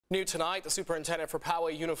New tonight, the superintendent for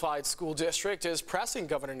Poway Unified School District is pressing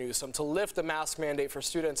Governor Newsom to lift the mask mandate for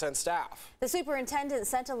students and staff. The superintendent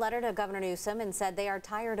sent a letter to Governor Newsom and said they are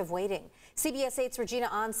tired of waiting. CBS 8's Regina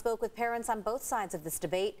Ahn spoke with parents on both sides of this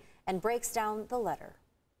debate and breaks down the letter.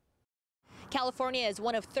 California is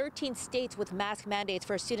one of 13 states with mask mandates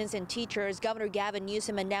for students and teachers. Governor Gavin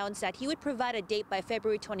Newsom announced that he would provide a date by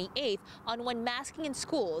February 28th on when masking in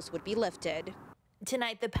schools would be lifted.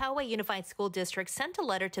 Tonight, the Poway Unified School District sent a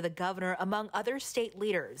letter to the governor, among other state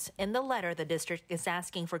leaders. In the letter, the district is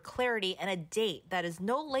asking for clarity and a date that is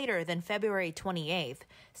no later than February 28th,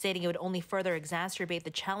 stating it would only further exacerbate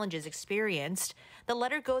the challenges experienced. The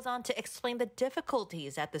letter goes on to explain the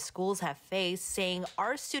difficulties that the schools have faced, saying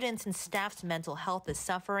our students and staff's mental health is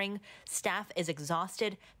suffering, staff is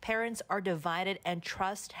exhausted, parents are divided, and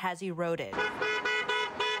trust has eroded.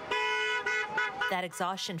 That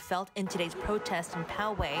exhaustion felt in today's protest in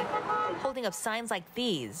Poway, holding up signs like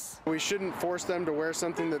these. We shouldn't force them to wear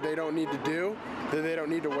something that they don't need to do, that they don't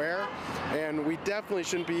need to wear, and we definitely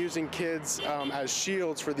shouldn't be using kids as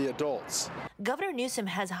shields for the adults. Governor Newsom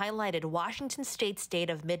has highlighted Washington State's date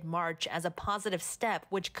of mid-March as a positive step,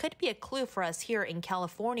 which could be a clue for us here in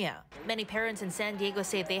California. Many parents in San Diego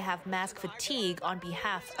say they have mask fatigue on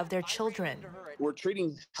behalf of their children. We're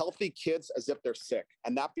treating healthy kids as if they're sick,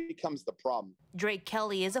 and that becomes the problem. Drake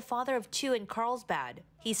Kelly is a father of two in Carlsbad.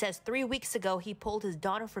 He says 3 weeks ago he pulled his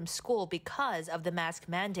daughter from school because of the mask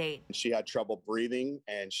mandate. She had trouble breathing,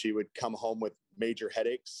 and she would come home with major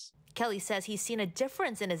headaches. Kelly says he's seen a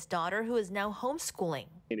difference in his daughter, who is now homeschooling.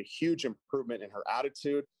 And a huge improvement in her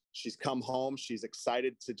attitude. She's come home. She's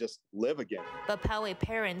excited to just live again. But Poway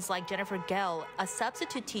parents like Jennifer Gell, a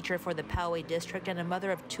substitute teacher for the Poway district and a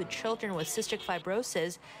mother of two children with cystic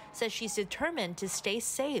fibrosis, says she's determined to stay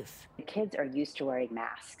safe. The kids are used to wearing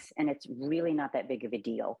masks, and it's really not that big of a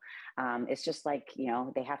deal. It's just like,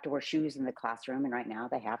 they have to wear shoes in the classroom, and right now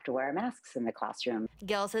they have to wear masks in the classroom.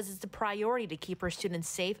 Gell says it's a priority to keep her students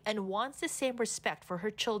safe and wants the same respect for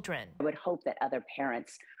her children. I would hope that other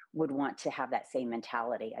parents would want to have that same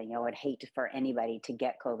mentality. I'd hate for anybody to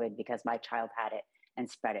get COVID because my child had it and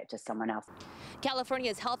spread it to someone else.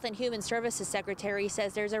 California's Health and Human Services Secretary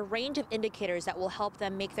says there's a range of indicators that will help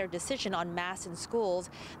them make their decision on masks in schools.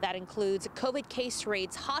 That includes COVID case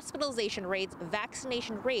rates, hospitalization rates,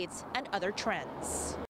 vaccination rates, and other trends.